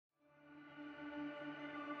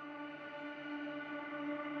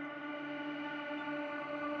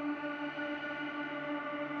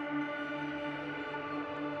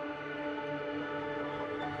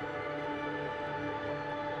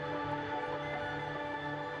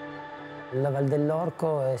La Valle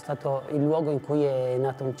dell'Orco è stato il luogo in cui è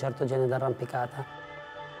nato un certo genere di arrampicata.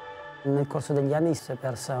 Nel corso degli anni si è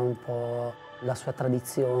persa un po' la sua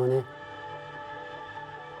tradizione.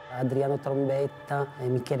 Adriano Trombetta e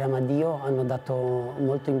Michele Amadio hanno dato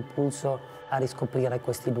molto impulso a riscoprire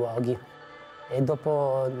questi luoghi. E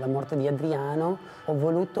dopo la morte di Adriano ho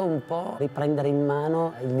voluto un po' riprendere in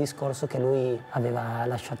mano il discorso che lui aveva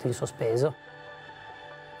lasciato in sospeso,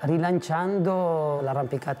 rilanciando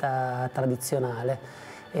l'arrampicata tradizionale,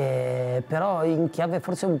 però in chiave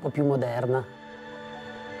forse un po' più moderna.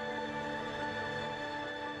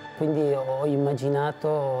 Quindi ho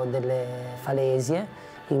immaginato delle falesie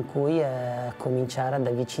in cui cominciare ad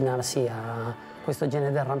avvicinarsi a questo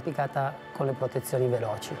genere di arrampicata con le protezioni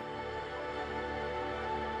veloci.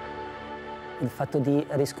 Il fatto di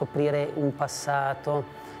riscoprire un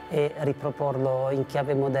passato e riproporlo in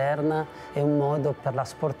chiave moderna è un modo per la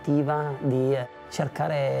sportiva di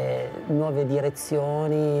cercare nuove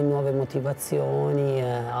direzioni, nuove motivazioni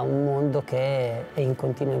a un mondo che è in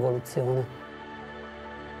continua evoluzione.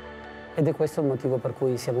 Ed è questo il motivo per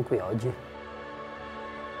cui siamo qui oggi.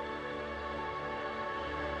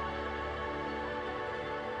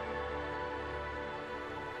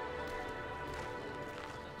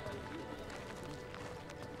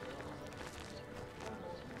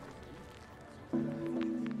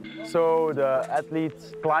 So the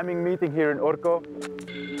athletes climbing meeting here in Orco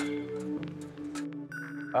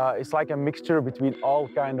is like a mixture between all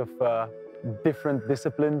kind of different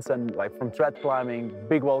disciplines, and like from trad climbing,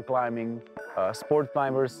 big wall climbing, sport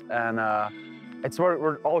climbers, and it's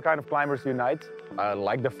where all kind of climbers unite. I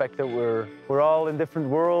like the fact that we're all in different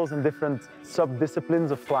worlds and different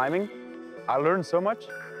sub-disciplines of climbing. I learned so much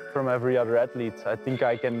from every other athlete. I think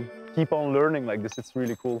I can keep on learning like this. It's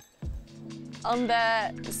really cool. On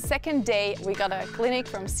the second day, we got a clinic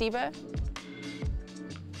from SIBE.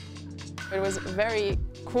 It was very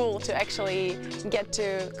cool to actually get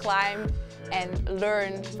to climb and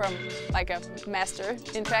learn from like a master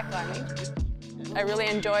in trad climbing. I really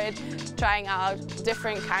enjoyed trying out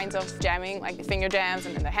different kinds of jamming, like the finger jams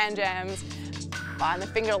and then the hand jams, and the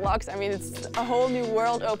finger locks. I mean, it's a whole new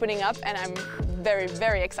world opening up, and I'm very,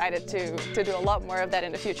 very excited to do a lot more of that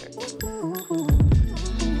in the future.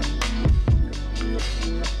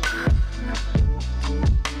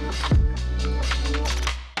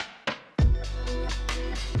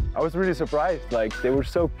 I was really surprised. Like, they were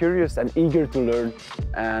so curious and eager to learn,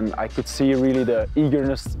 and I could see really the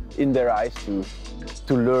eagerness in their eyes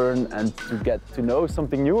to learn and to get to know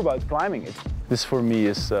something new about climbing. This for me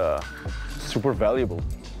is super valuable.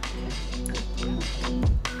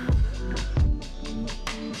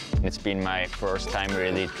 It's been my first time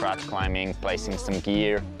really trad climbing, placing some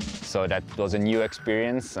gear, so that was a new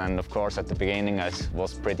experience, and of course at the beginning I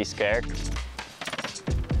was pretty scared.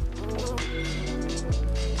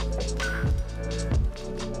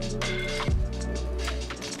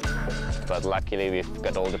 But luckily we've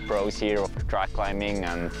got all the pros here of the trad climbing,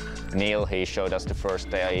 and Neil, he showed us the first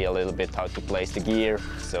day a little bit how to place the gear,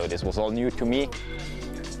 so this was all new to me.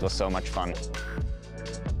 It was so much fun. It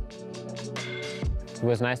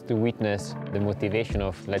was nice to witness the motivation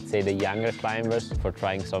of, let's say, the younger climbers for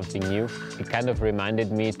trying something new. It kind of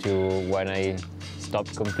reminded me to when I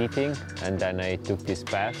stopped competing and then I took this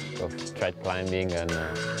path of trad climbing, and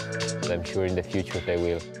I'm sure in the future they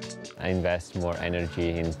will invest more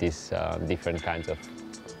energy in these different kinds of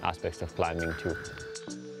aspects of climbing too.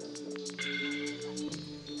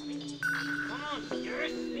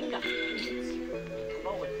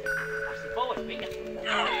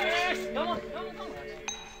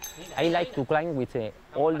 I like to climb with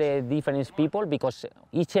all the different people because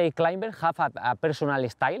each climber have a personal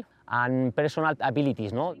style and personal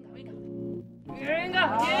abilities, no?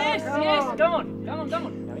 Yes, yes, come on.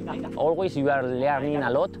 Always you are learning a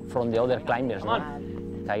lot from the other climbers, no?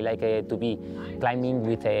 I like to be climbing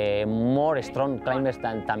with more strong climbers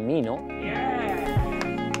than me, no?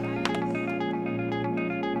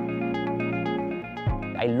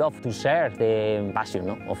 I love to share the passion,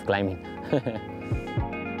 no, of climbing.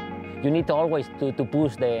 You need always to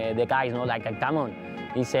push the guys, no? Like, come on.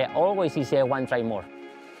 It's always one try more.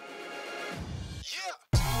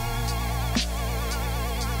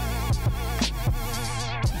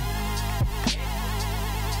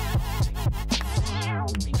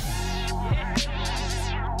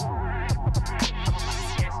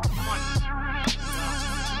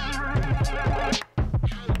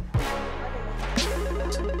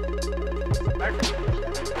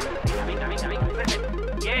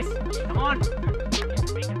 Yes, come on.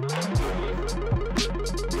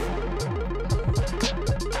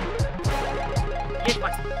 Yes,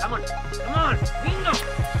 but come on, bingo.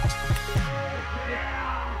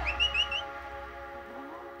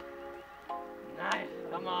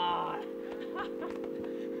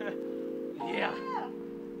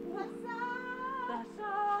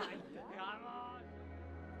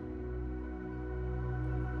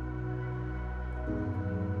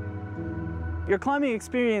 Your climbing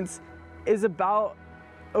experience is about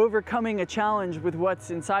overcoming a challenge with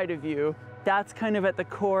what's inside of you. That's kind of at the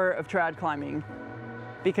core of trad climbing,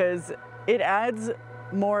 because it adds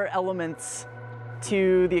more elements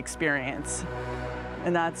to the experience.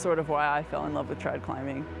 And that's sort of why I fell in love with trad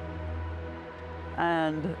climbing.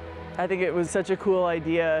 And I think it was such a cool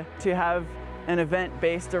idea to have an event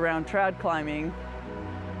based around trad climbing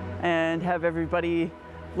and have everybody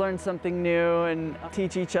learn something new and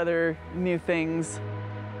teach each other new things.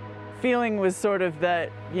 Feeling was sort of that,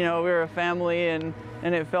 you know, we were a family, and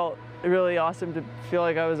it felt really awesome to feel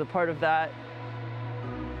like I was a part of that.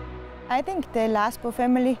 I think the LASPO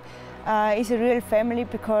family is a real family,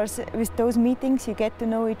 because with those meetings you get to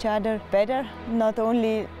know each other better. Not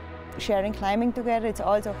only sharing climbing together, it's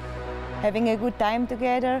also having a good time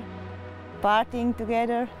together, partying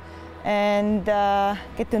together, and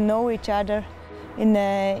get to know each other in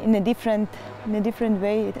a different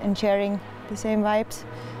way and sharing the same vibes.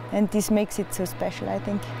 And this makes it so special, I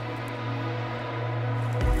think.